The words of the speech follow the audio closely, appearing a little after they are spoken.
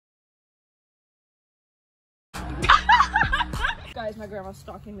Guys, my grandma's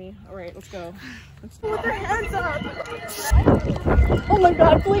stalking me. All right, let's go. Let's put their hands up. Oh my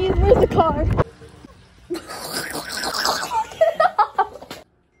god, please, where's the car?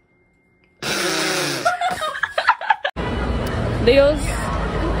 Leo's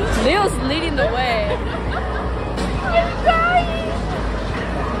leading the way. I'm dying.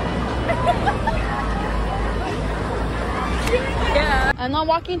 Yeah. I'm not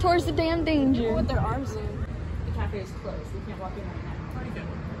walking towards the damn danger. With their arms in. The cafe is closed. We can't walk in right now.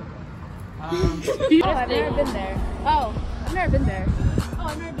 Oh, I've never been there. Oh, I've never been there. Oh,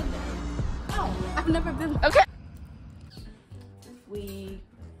 I've never been there. Oh, I've never been there. Okay. We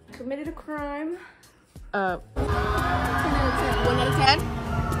committed a crime. 10 out of 10. 1 out of 10?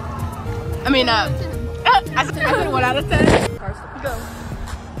 I mean, I said 1 out of 10. Go.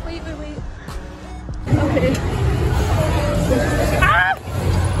 Wait. Okay.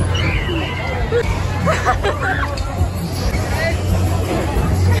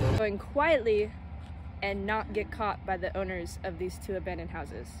 Going quietly and not get caught by the owners of these 2 abandoned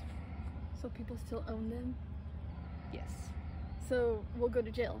houses. So people still own them? Yes. So we'll go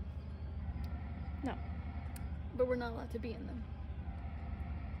to jail? No. But we're not allowed to be in them?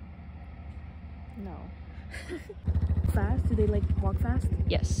 No. Fast? Do they like walk fast?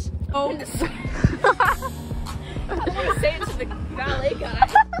 Yes. Oh. I don't want to say it to the valet guy.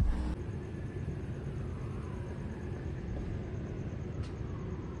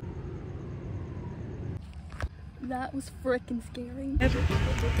 That was frickin' scary.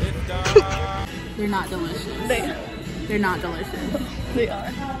 They're not delicious. They're not delicious. They are.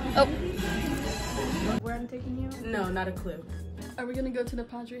 Oh. Where I'm taking you? No, not a clue. Are we gonna go to the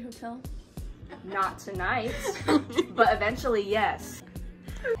Padre Hotel? Not tonight, but eventually, yes.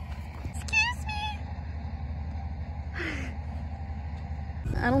 Excuse me.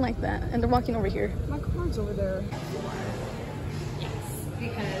 I don't like that. And they're walking over here. My car's over there. Yes,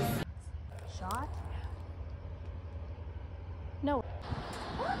 because Shot? No.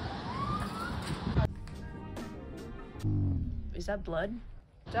 Is that blood?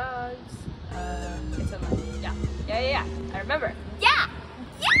 Dogs. It's on my. Yeah. I remember. Yeah!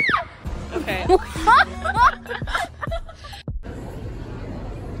 Okay.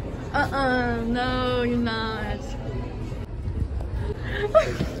 No, you're not.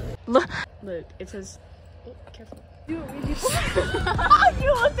 Look, it says. Oh, careful. You looked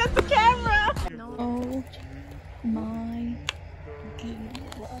at the camera. No. Oh my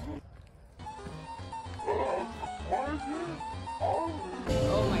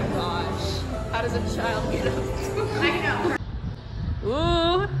Oh my gosh. How does a child get up? I know.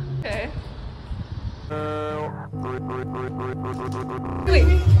 Ooh. Okay. Wait,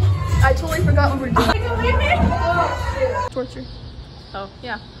 I totally forgot what we're doing. Torture. Oh,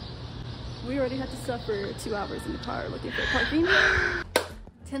 yeah. We already had to suffer 2 hours in the car looking for parking.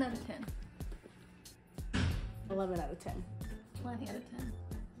 10 out of 10. 11 out of 10. 20 out of 10.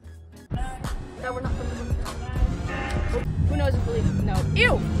 Now we're not from the hotel. Who knows if believe? No.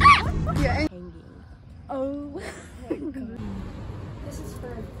 Ew! Yeah. Hanging. Oh my god. This is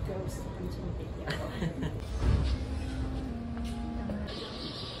for ghost hunting video.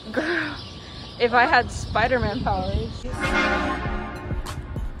 Girl, if I had Spider-Man powers.